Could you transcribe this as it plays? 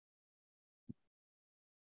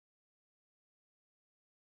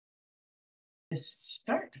Just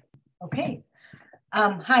start. Okay.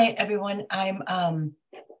 Hi, everyone. I'm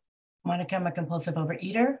Monica. I'm a compulsive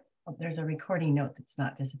overeater. Oh, there's a recording note that's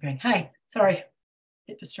not disappearing. Hi. Sorry.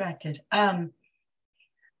 Get distracted.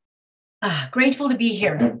 Grateful to be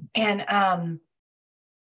here. And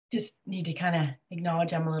just need to kind of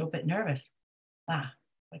acknowledge I'm a little bit nervous. But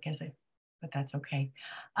that's okay.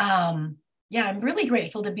 Yeah, I'm really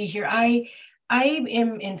grateful to be here. I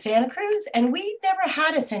am in Santa Cruz, and we never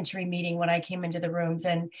had a Century meeting when I came into the rooms.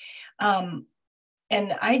 And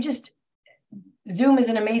I just, Zoom is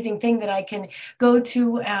an amazing thing that I can go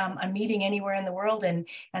to a meeting anywhere in the world, and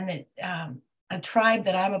that a tribe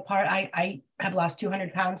that I'm a part. I have lost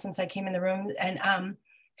 200 pounds since I came in the room, and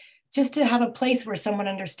just to have a place where someone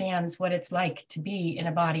understands what it's like to be in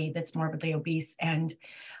a body that's morbidly obese, and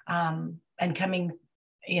coming,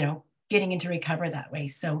 getting into recover that way.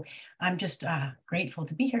 So I'm just grateful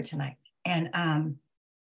to be here tonight. And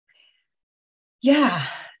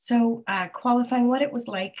so qualifying what it was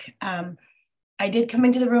like. I did come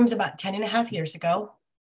into the rooms about 10 and a half years ago,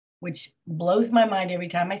 which blows my mind every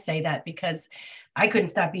time I say that, because I couldn't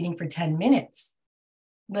stop eating for 10 minutes,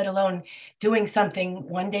 let alone doing something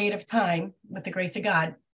one day at a time with the grace of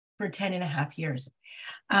God for 10 and a half years.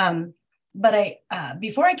 But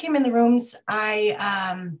before I came in the rooms,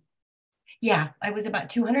 I was about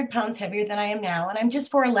 200 pounds heavier than I am now, and I'm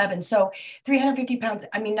just 4'11", so 350 pounds.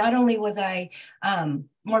 I mean, not only was I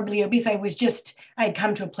morbidly obese, I had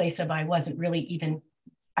come to a place of I wasn't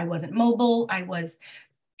mobile. I was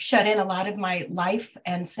shut in a lot of my life.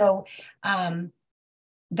 And so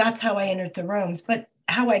that's how I entered the rooms. But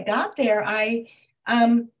how I got there,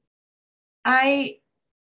 when I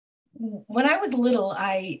was little,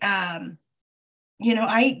 I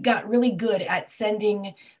got really good at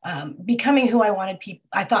becoming who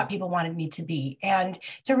I thought people wanted me to be, and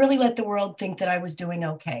to really let the world think that I was doing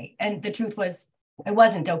okay. And the truth was, I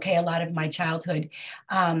wasn't okay a lot of my childhood.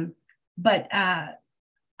 But I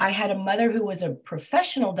had a mother who was a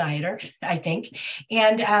professional dieter, I think,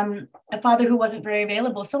 and a father who wasn't very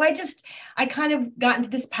available. So I kind of got into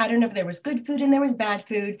this pattern of there was good food and there was bad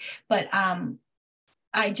food, but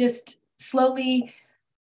I just slowly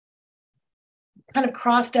kind of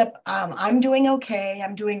crossed up, I'm doing okay,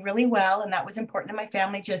 I'm doing really well, and that was important to my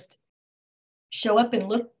family. Just show up and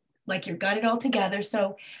look like you've got it all together.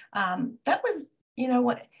 So that was,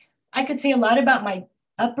 what I could say a lot about my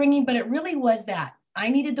upbringing, but it really was that I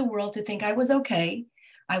needed the world to think I was okay.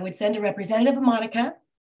 I would send a representative of Monica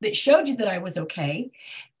that showed you that I was okay.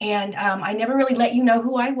 And I never really let you know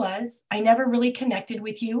who I was. I never really connected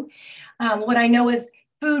with you. What I know is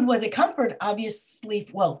food was a comfort, obvious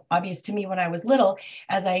to me when I was little,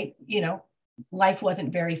 as life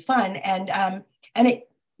wasn't very fun. And it,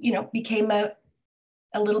 became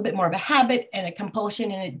a little bit more of a habit and a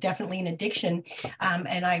compulsion, and definitely an addiction.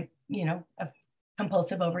 And I, a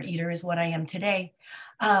compulsive overeater is what I am today.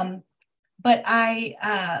 But I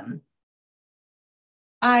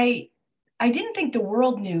didn't think the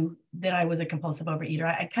world knew that I was a compulsive overeater.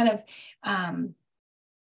 I kind of,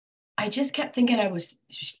 I just kept thinking I was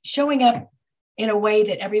showing up in a way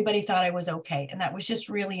that everybody thought I was okay. And that was just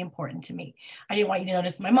really important to me. I didn't want you to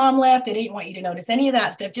notice my mom left. I didn't want you to notice any of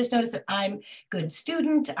that stuff. Just notice that I'm a good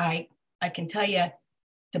student. I can tell you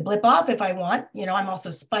to blip off if I want. I'm also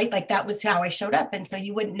spiked. Like, that was how I showed up. And so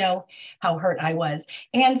you wouldn't know how hurt I was.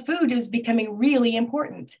 And food was becoming really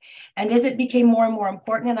important. And as it became more and more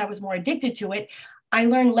important and I was more addicted to it, I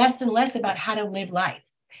learned less and less about how to live life,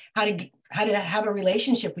 how to have a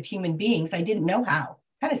relationship with human beings. I didn't know how.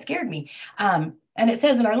 Kind of scared me. And it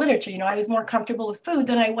says in our literature, I was more comfortable with food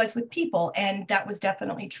than I was with people. And that was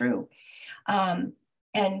definitely true. And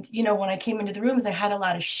when I came into the rooms, I had a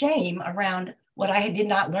lot of shame around what I did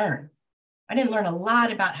not learn. I didn't learn a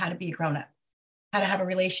lot about how to be a grown-up, how to have a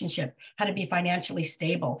relationship, how to be financially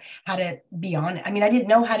stable, how to be honest. I mean, I didn't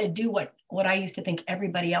know how to do what I used to think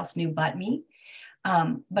everybody else knew but me.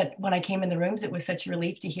 But when I came in the rooms, it was such a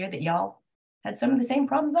relief to hear that y'all had some of the same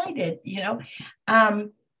problems I did,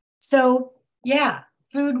 So yeah,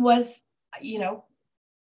 food was,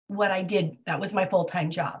 what I did. That was my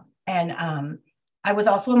full-time job. And I was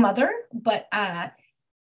also a mother, but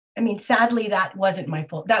sadly, that wasn't my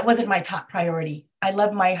top priority. I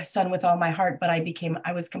love my son with all my heart, but I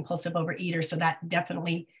was compulsive overeater. So that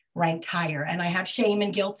definitely ranked higher. And I have shame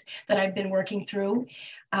and guilt that I've been working through.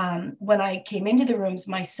 When I came into the rooms,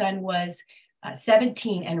 my son was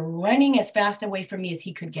 17 and running as fast away from me as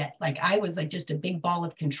he could get. Like, I was like just a big ball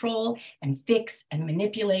of control and fix and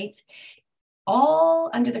manipulate,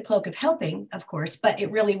 all under the cloak of helping, of course, but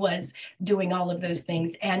it really was doing all of those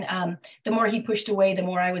things. And the more he pushed away, the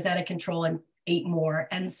more I was out of control and ate more.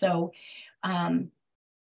 And so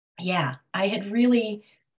Yeah, I had really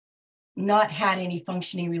not had any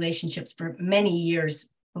functioning relationships for many years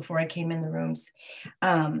before I came in the rooms.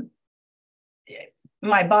 Um,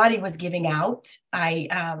 my body was giving out. I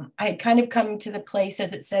had kind of come to the place,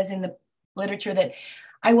 as it says in the literature, that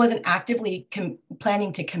I wasn't actively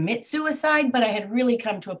planning to commit suicide, but I had really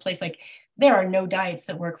come to a place like, there are no diets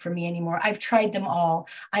that work for me anymore. I've tried them all.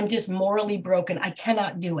 I'm just morally broken. I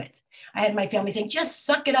cannot do it. I had my family saying, just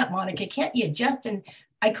suck it up, Monica. Can't you adjust? And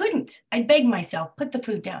I couldn't. I'd beg myself, put the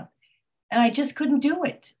food down. And I just couldn't do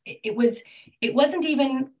it. It wasn't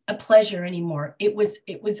even a pleasure anymore.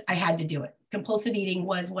 I had to do it. Compulsive eating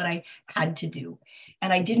was what I had to do.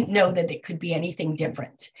 And I didn't know that it could be anything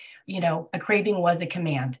different. A craving was a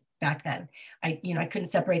command back then. I couldn't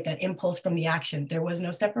separate that impulse from the action. There was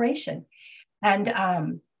no separation.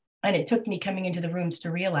 And it took me coming into the rooms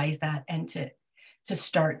to realize that, and to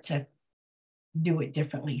start to do it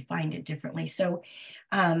differently, find it differently. So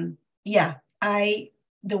yeah,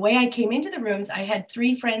 the way I came into the rooms, I had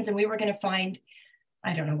 3 friends, and we were going to find,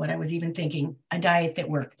 I don't know what I was even thinking, a diet that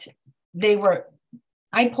worked.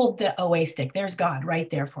 I pulled the OA stick. There's God right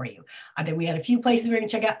there for you. We had a few places we were going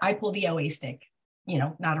to check out. I pulled the OA stick,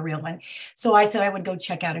 not a real one. So I said I would go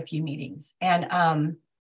check out a few meetings. And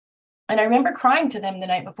I remember crying to them the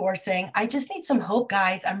night before saying, I just need some hope,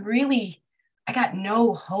 guys. I got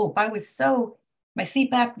no hope. My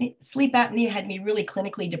sleep apnea had me really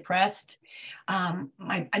clinically depressed.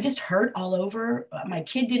 I just hurt all over. My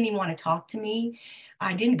kid didn't even want to talk to me.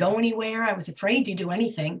 I didn't go anywhere. I was afraid to do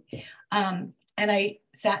anything. And I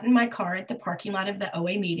sat in my car at the parking lot of the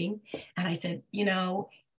OA meeting. And I said, if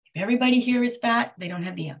everybody here is fat, they don't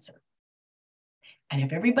have the answer. And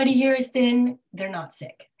if everybody here is thin, they're not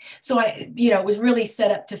sick. So it was really set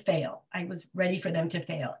up to fail. I was ready for them to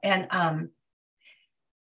fail. And,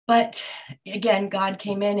 but again, God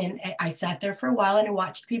came in, and I sat there for a while and I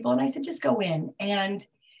watched people, and I said, just go in. And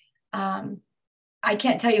I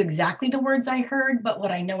can't tell you exactly the words I heard, but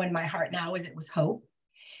what I know in my heart now is it was hope.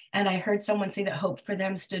 And I heard someone say that hope for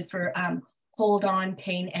them stood for hold on,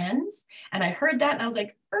 pain ends. And I heard that and I was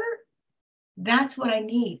like, that's what I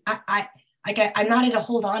need. I'm not at a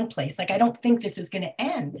hold on place. Like, I don't think this is going to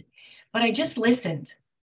end, but I just listened.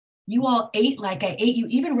 You all ate like I ate. You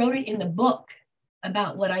even wrote it in the book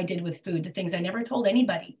about what I did with food, the things I never told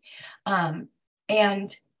anybody.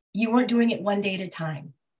 And you weren't doing it one day at a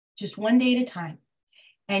time, just one day at a time.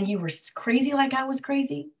 And you were crazy like I was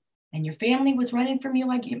crazy. And your family was running from you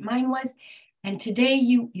like mine was. And today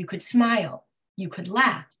you could smile, you could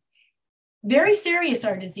laugh. Very serious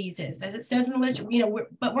our diseases, as it says in the literature,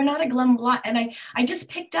 but we're not a glum blot. And I just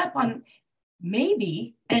picked up on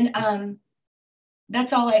maybe, and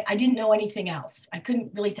that's all. I didn't know anything else. I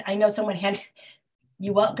couldn't really, I know someone had,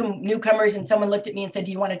 you welcome newcomers, and someone looked at me and said,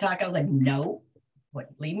 do you want to talk? I was like, no,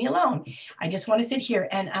 leave me alone. I just want to sit here.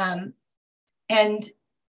 And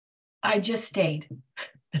I just stayed.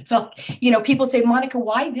 That's all. People say, Monica,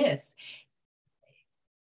 why this?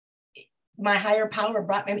 My higher power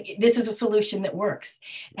brought me, this is a solution that works.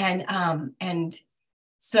 And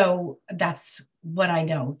so that's what I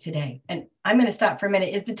know today. And I'm going to stop for a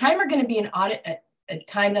minute. Is the timer going to be an audit, a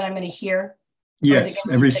time that I'm going to hear? Yes,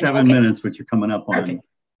 every 7 minutes, which you're coming up on. Okay.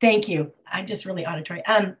 Thank you. I'm just really auditory.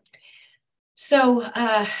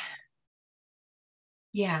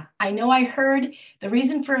 Yeah, I know I heard the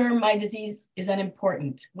reason for my disease is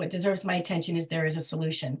unimportant. What deserves my attention is there is a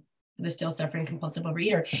solution for the still suffering compulsive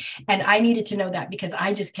overeater. And I needed to know that, because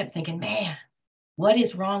I just kept thinking, man, what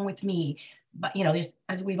is wrong with me? But, there's,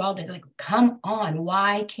 as we've all done, like, come on,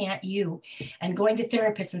 why can't you? And going to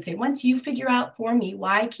therapists and say, once you figure out for me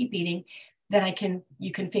why I keep eating, then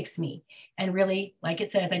you can fix me. And really, like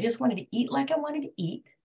it says, I just wanted to eat like I wanted to eat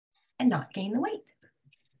and not gain the weight.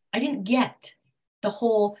 I didn't get the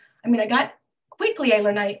whole, I learned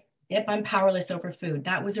I'm powerless over food.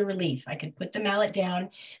 That was a relief. I could put the mallet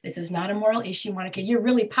down. This is not a moral issue, Monica. You're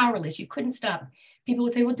really powerless. You couldn't stop. People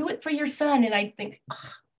would say, well, do it for your son. And I'd think,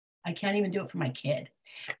 I can't even do it for my kid.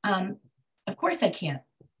 Of course I can't.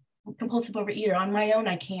 Compulsive overeater on my own,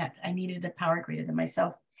 I can't. I needed a power greater than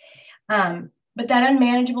myself. But that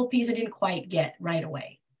unmanageable piece I didn't quite get right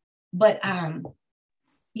away. But,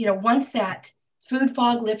 once that food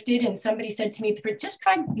fog lifted and somebody said to me, just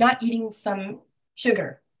try not eating some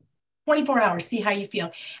sugar, 24 hours, see how you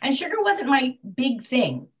feel. And sugar wasn't my big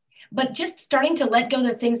thing, but just starting to let go of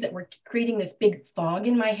the things that were creating this big fog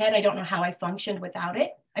in my head. I don't know how I functioned without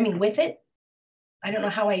it. With it. I don't know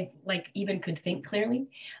how I even could think clearly.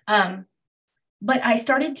 But I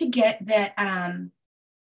started to get that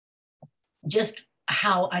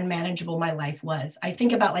how unmanageable my life was. I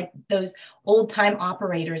think about like those old time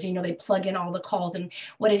operators, you know, they plug in all the calls. And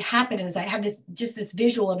what had happened is I had this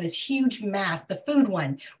visual of this huge mass. The food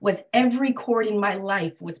one was every cord in my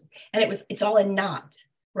life it's all a knot,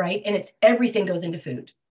 right? And it's everything goes into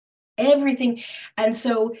food, everything. And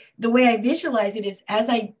so the way I visualize it is as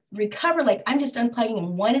I recover, like I'm just unplugging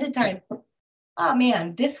them one at a time. Oh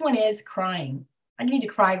man, this one is crying. I need to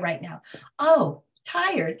cry right now. Oh,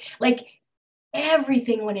 tired. Like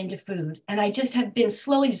everything went into food. And I just have been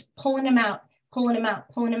slowly just pulling them out, pulling them out,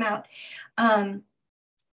 pulling them out.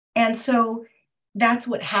 And so that's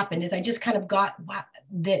what happened is I just kind of got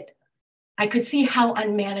that I could see how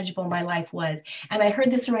unmanageable my life was. And I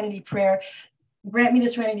heard the serenity prayer, grant me the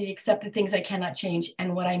serenity to accept the things I cannot change.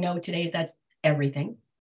 And what I know today is that's everything.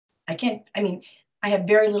 I have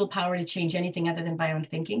very little power to change anything other than my own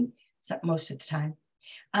thinking, most of the time.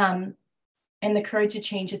 And the courage to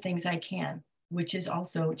change the things I can, which is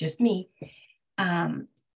also just me. And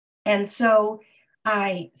so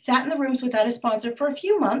I sat in the rooms without a sponsor for a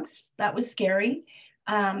few months. That was scary.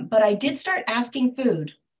 But I did start asking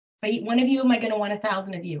food. If I eat one of you, am I going to want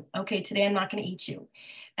 1,000 of you? Okay, today I'm not going to eat you.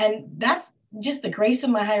 And that's just the grace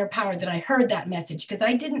of my higher power that I heard that message, because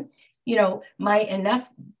I didn't, my enough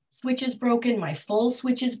switch is broken, my full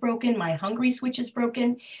switch is broken, my hungry switch is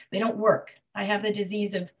broken. They don't work. I have the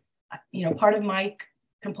disease of, part of my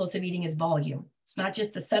compulsive eating is volume. It's not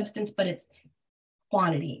just the substance, but it's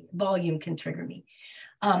quantity. Volume can trigger me.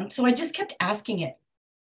 So I just kept asking it.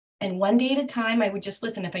 And one day at a time, I would just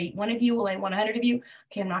listen. If I eat one of you, will I want 100 of you?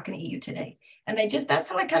 Okay, I'm not going to eat you today. And that's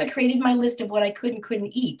how I kind of created my list of what I could and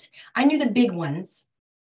couldn't eat. I knew the big ones.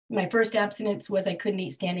 My first abstinence was I couldn't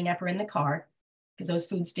eat standing up or in the car, because that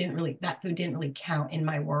food didn't really count in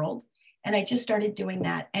my world. And I just started doing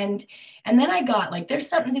that. And then I got like, there's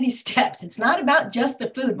something to these steps. It's not about just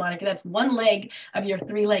the food, Monica. That's one leg of your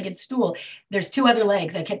 3-legged stool. There's 2 other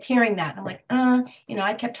legs. I kept hearing that. I'm like,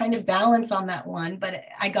 I kept trying to balance on that one, but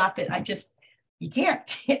I got that. You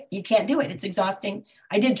can't do it. It's exhausting.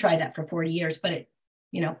 I did try that for 40 years, but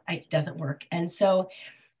it doesn't work. And so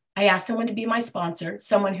I asked someone to be my sponsor,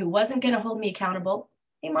 someone who wasn't going to hold me accountable.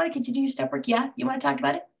 Hey, Monica, did you do your step work? Yeah. You want to talk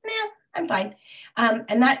about it? Nah, I'm fine.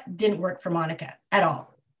 And that didn't work for Monica at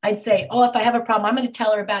all. I'd say, if I have a problem, I'm going to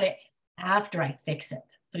tell her about it after I fix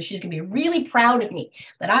it. So she's going to be really proud of me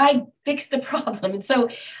that I fixed the problem. And so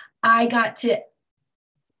I got to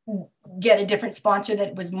get a different sponsor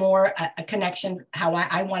that was more a connection, how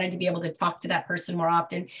I wanted to be able to talk to that person more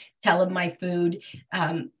often, tell them my food,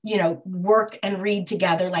 work and read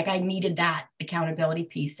together. Like I needed that accountability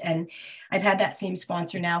piece. And I've had that same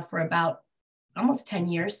sponsor now for about almost 10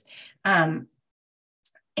 years.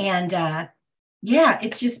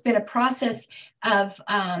 It's just been a process of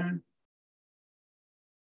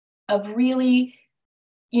really,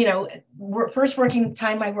 first working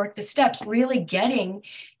time I worked the steps, really getting,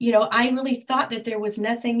 I really thought that there was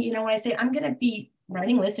nothing, when I say I'm going to be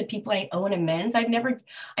writing lists of people I owe an amends, I've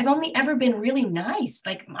only ever been really nice.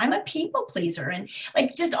 Like I'm a people pleaser, and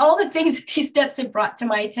like just all the things that these steps have brought to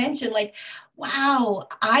my attention, like, wow,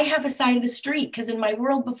 I have a side of the street. Because in my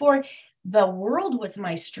world before, the world was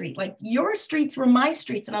my street. Like your streets were my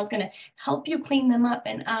streets, and I was going to help you clean them up.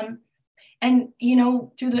 And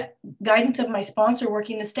through the guidance of my sponsor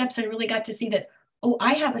working the steps, I really got to see that,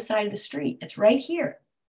 I have a side of the street. It's right here.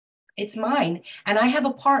 It's mine. And I have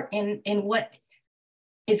a part in what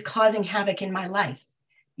is causing havoc in my life,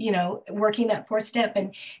 working that 4th step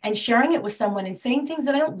and sharing it with someone and saying things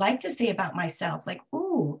that I don't like to say about myself. Like,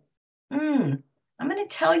 I'm going to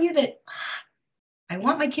tell you that I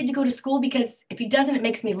want my kid to go to school because if he doesn't, it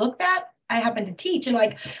makes me look bad. I happen to teach, and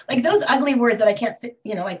like those ugly words that I can't,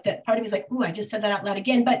 like that part of me is like, I just said that out loud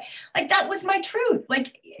again. But like, that was my truth.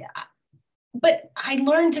 Like, but I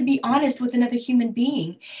learned to be honest with another human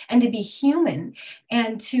being and to be human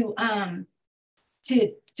and to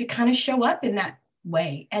kind of show up in that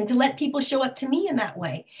way and to let people show up to me in that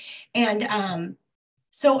way. And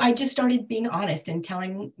so I just started being honest and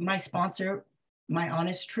telling my sponsor my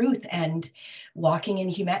honest truth and walking in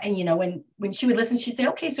humanity. And when she would listen, she'd say,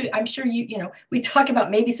 okay, so I'm sure we talk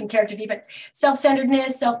about maybe some character defect,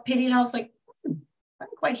 self-centeredness, self-pity. And I was like, I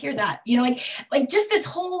don't quite hear that, like just this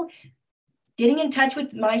whole getting in touch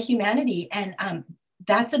with my humanity. And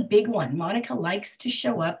that's a big one. Monica likes to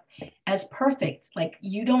show up as perfect. Like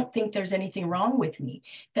you don't think there's anything wrong with me,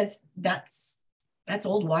 because that's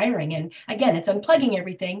old wiring. And again, it's unplugging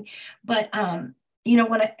everything. But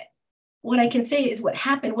what I can say is what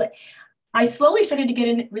happened. What I slowly started to get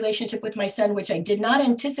in a relationship with my son, which I did not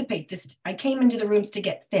anticipate this. I came into the rooms to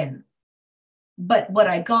get thin. But what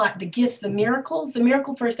I got, the gifts, the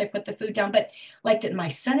miracle first, I put the food down, but like that my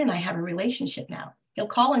son and I have a relationship now. He'll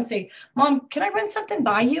call and say, Mom, can I run something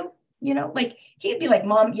by you? You know, like he'd be like,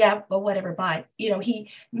 Mom, yeah, well, whatever, bye. You know,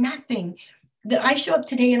 nothing that I show up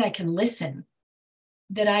today and I can listen,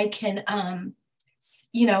 that I can,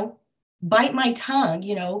 you know, bite my tongue,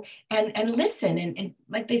 you know, and listen. And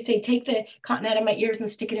like they say, take the cotton out of my ears and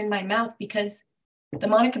stick it in my mouth, because the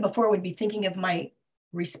Monica before would be thinking of my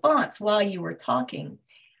response while you were talking.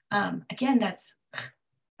 Again, that's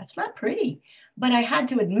not pretty, but I had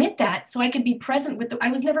to admit that so I could be present with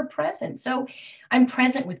I was never present. So I'm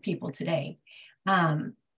present with people today.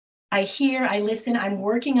 I hear, I listen, I'm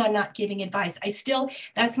working on not giving advice.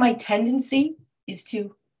 That's my tendency, is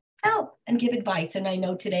to help and give advice. And I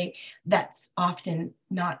know today that's often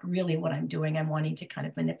not really what I'm doing. I'm wanting to kind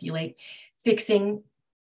of manipulate. Fixing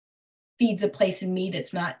feeds a place in me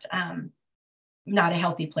that's not a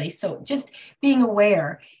healthy place. So just being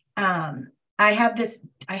aware. I had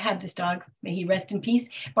this dog, may he rest in peace,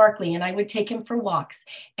 Barkley, and I would take him for walks.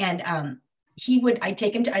 And I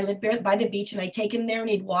lived by the beach, and I'd take him there and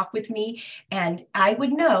he'd walk with me. And I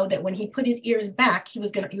would know that when he put his ears back, he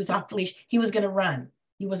was off the leash, he was going to run.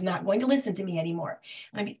 He was not going to listen to me anymore.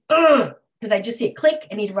 And I'd be, ugh, because I just see it click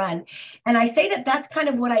and he'd run. And I say that that's kind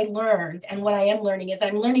of what I learned. And what I am learning is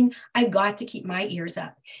I've got to keep my ears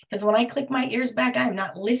up, because when I click my ears back, I'm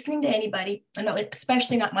not listening to anybody. I'm not,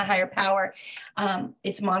 especially not my higher power.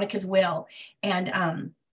 It's Monica's will. And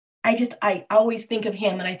I always think of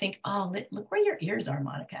him, and I think, oh, look where your ears are,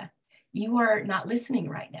 Monica. You are not listening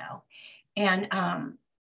right now. And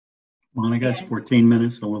Monica, it's 14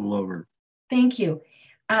 minutes, a little over. Thank you.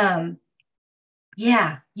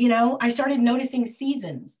 Yeah, you know, I started noticing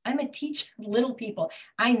seasons. I'm a teacher of little people.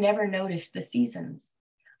 I never noticed the seasons.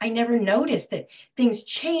 I never noticed that things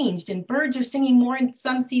changed and birds are singing more in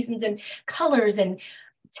some seasons, and colors and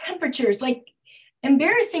temperatures, like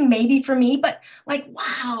embarrassing maybe for me, but like,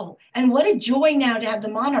 wow. And what a joy now to have the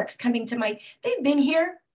monarchs coming to they've been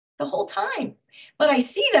here the whole time, but I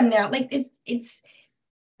see them now. Like it's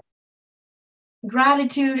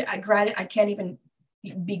gratitude. I can't even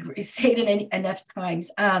say it enough times.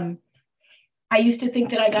 I used to think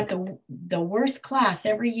that I got the worst class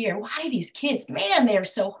every year. Why these kids, man, they're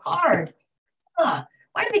so hard. Why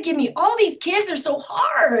do they give me all these kids? They're so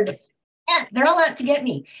hard. And they're all out to get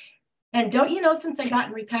me. And don't you know, since I got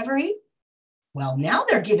in recovery, well, now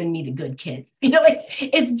they're giving me the good kids. You know, like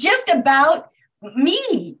it's just about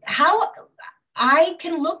me, how I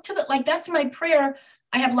can look to like, that's my prayer.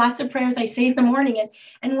 I have lots of prayers I say in the morning,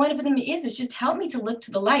 and one of them is just help me to look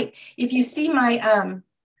to the light. If you see my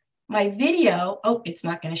my video, oh, it's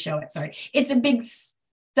not going to show it. Sorry, it's a big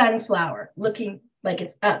sunflower looking like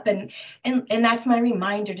it's up, and that's my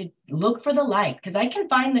reminder to look for the light, because I can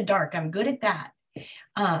find the dark. I'm good at that.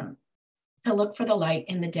 To look for the light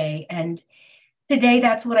in the day, and today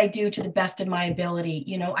that's what I do to the best of my ability.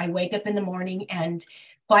 You know, I wake up in the morning, and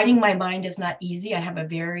quieting my mind is not easy. I have a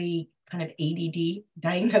very kind of ADD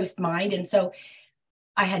diagnosed mind. And so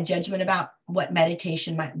I had judgment about what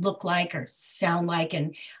meditation might look like or sound like.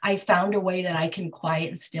 And I found a way that I can quiet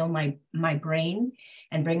and still my brain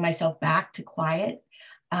and bring myself back to quiet.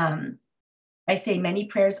 I say many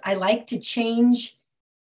prayers. I like to change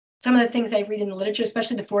some of the things I read in the literature,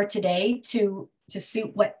 especially the For Today, to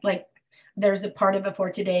suit what, like, there's a part of it for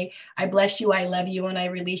today. I bless you, I love you, and I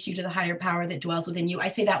release you to the higher power that dwells within you. I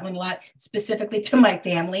say that one a lot, specifically to my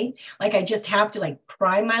family. Like I just have to like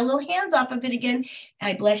pry my little hands off of it again.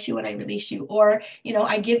 I bless you and I release you. Or, you know,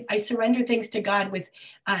 I surrender things to God with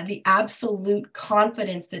the absolute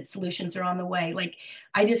confidence that solutions are on the way. Like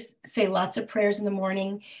I just say lots of prayers in the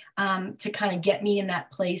morning to kind of get me in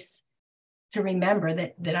that place to remember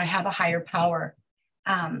that I have a higher power.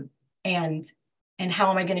 And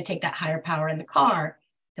how am I going to take that higher power in the car,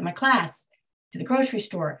 to my class, to the grocery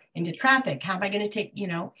store, into traffic? How am I going to take, you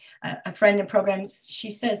know, a friend in programs,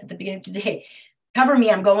 she says at the beginning of the day, cover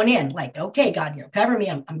me, I'm going in. Like, okay, God, you know, cover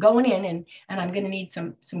me, I'm going in, and I'm going to need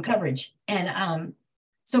some coverage. And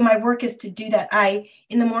so my work is to do that.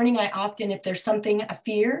 In the morning, I often, if there's something, a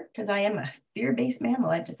fear, because I am a fear-based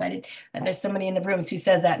mammal, I've decided that there's somebody in the rooms who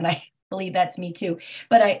says that, and I believe that's me too.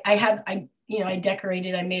 But I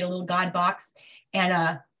decorated, I made a little God box,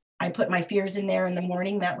 and I put my fears in there in the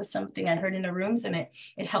morning. That was something I heard in the rooms, and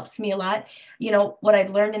it helps me a lot. You know, what I've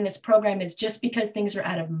learned in this program is just because things are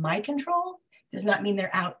out of my control does not mean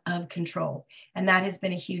they're out of control. And that has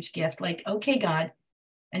been a huge gift. Like, okay, God,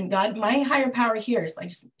 and God, my higher power hears. I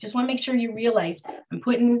just want to make sure you realize I'm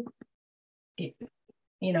putting it,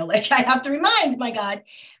 you know, like I have to remind my God.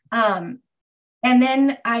 And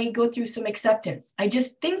then I go through some acceptance. I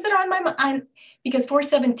just, things that are on my mind, because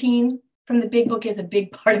 417 from the big book is a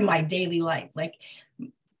big part of my daily life. Like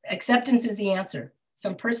acceptance is the answer.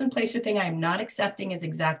 Some person, place, or thing I'm not accepting is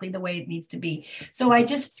exactly the way it needs to be. So I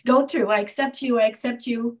just go through, I accept you, I accept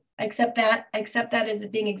you, I accept that as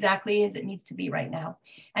it being exactly as it needs to be right now.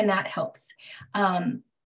 And that helps. I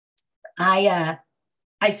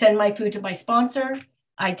send my food to my sponsor.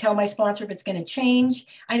 I tell my sponsor if it's going to change.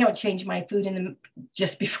 I don't change my food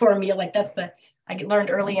just before a meal. Like I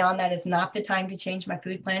learned early on that is not the time to change my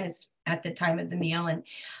food plan. It's at the time of the meal. And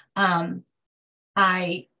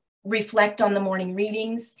I reflect on the morning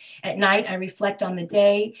readings. At night, I reflect on the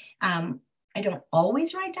day. I don't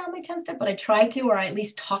always write down my 10th step, but I try to, or I at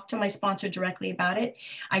least talk to my sponsor directly about it.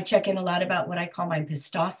 I check in a lot about what I call my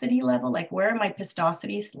pistosity level. Like, where are my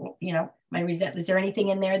pistosities? You know, my resent. Is there anything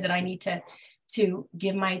in there that I need to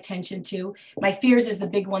give my attention to? My fears is the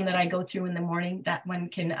big one that I go through in the morning. That one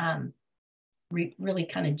can really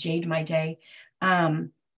kind of jade my day.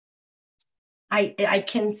 I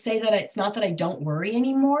can say that it's not that I don't worry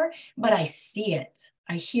anymore, but I see it.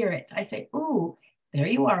 I hear it. I say, ooh, there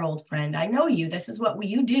you are, old friend. I know you. This is what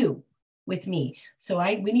you do with me. So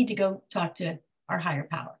we need to go talk to our higher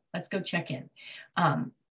power. Let's go check in.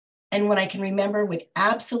 And when I can remember with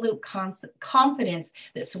absolute confidence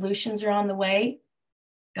that solutions are on the way,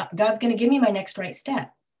 God's going to give me my next right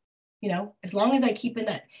step. You know, as long as I keep in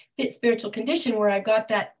that fit spiritual condition where I've got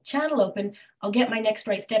that channel open, I'll get my next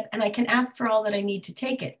right step and I can ask for all that I need to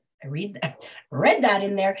take it. I read that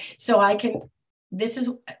in there. So I can, this is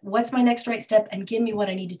what's my next right step and give me what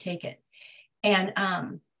I need to take it. And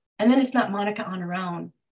then it's not Monica on her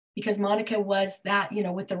own, because Monica was that, you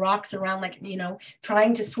know, with the rocks around, like, you know,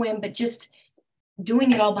 trying to swim, but just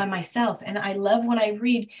doing it all by myself. And I love when I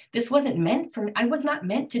read, this wasn't meant for me. I was not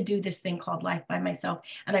meant to do this thing called life by myself.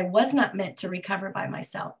 And I was not meant to recover by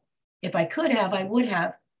myself. If I could have, I would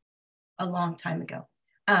have a long time ago.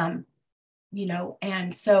 You know,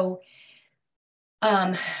 and so,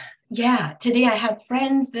 yeah, today I have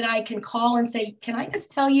friends that I can call and say, can I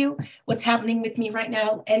just tell you what's happening with me right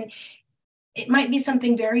now? And it might be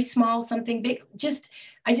something very small, something big.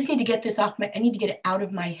 I just need to get this off I need to get it out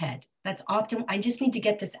of my head. That's often, I just need to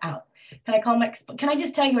get this out. Can I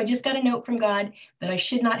just tell you, I just got a note from God that I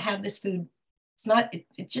should not have this food.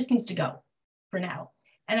 It just needs to go for now.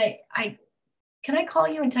 And can I call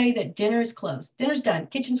you and tell you that dinner is closed? Dinner's done,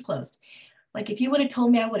 kitchen's closed. Like, if you would have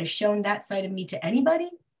told me, I would have shown that side of me to anybody.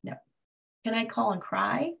 No. Can I call and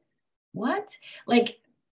cry? What? Like,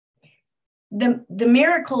 the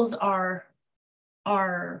miracles are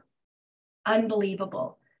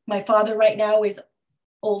unbelievable. My father right now is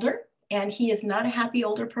older, and he is not a happy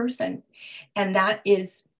older person. And that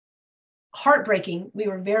is heartbreaking. We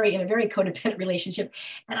were in a very codependent relationship.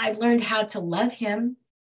 And I've learned how to love him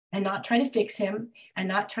and not try to fix him and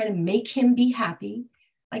not try to make him be happy.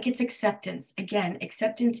 Like, it's acceptance. Again,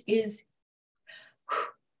 acceptance is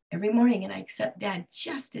every morning, and I accept Dad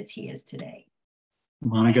just as he is today.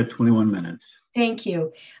 Monica, 21 minutes. Thank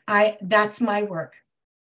you. That's my work.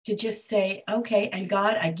 To just say, okay, and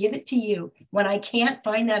God, I give it to you. When I can't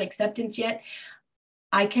find that acceptance yet,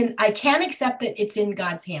 I can accept that it's in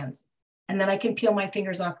God's hands. And then I can peel my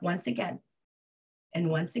fingers off once again, and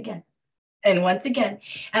once again, and once again.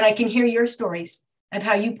 And I can hear your stories of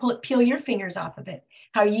how you peel your fingers off of it,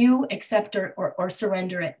 how you accept or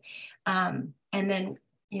surrender it. And then,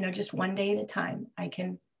 you know, just one day at a time, I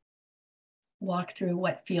can walk through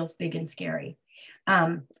what feels big and scary.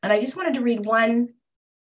 And I just wanted to read one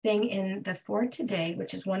thing in the For Today,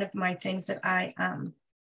 which is one of my things that I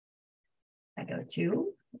go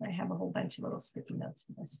to. I have a whole bunch of little sticky notes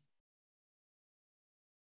in this.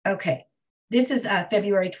 Okay, this is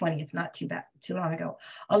February 20th, not too long ago.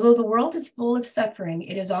 Although the world is full of suffering,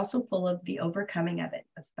 it is also full of the overcoming of it.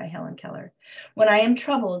 That's by Helen Keller. When I am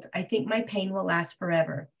troubled, I think my pain will last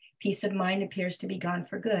forever. Peace of mind appears to be gone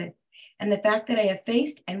for good. And the fact that I have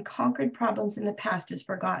faced and conquered problems in the past is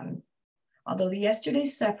forgotten. Although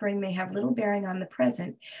yesterday's suffering may have little bearing on the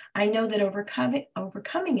present, I know that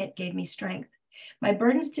overcoming it gave me strength. My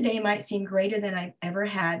burdens today might seem greater than I've ever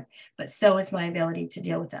had, but so is my ability to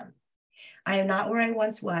deal with them. I am not where I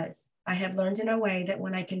once was. I have learned in a way that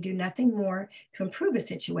when I can do nothing more to improve a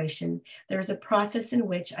situation, there is a process in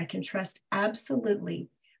which I can trust absolutely,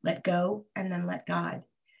 let go, and then let God.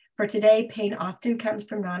 For today, pain often comes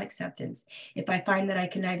from non-acceptance. If I find that I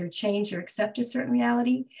can neither change or accept a certain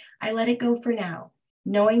reality, I let it go for now,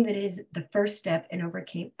 knowing that it is the first step in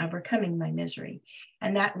overcoming my misery.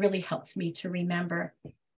 And that really helps me to remember,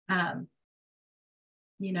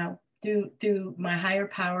 you know, through my higher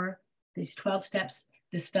power, these 12 steps,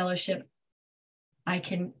 this fellowship, I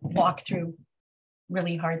can walk through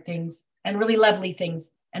really hard things and really lovely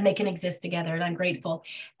things, and they can exist together. And I'm grateful.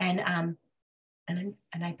 And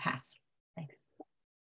I pass.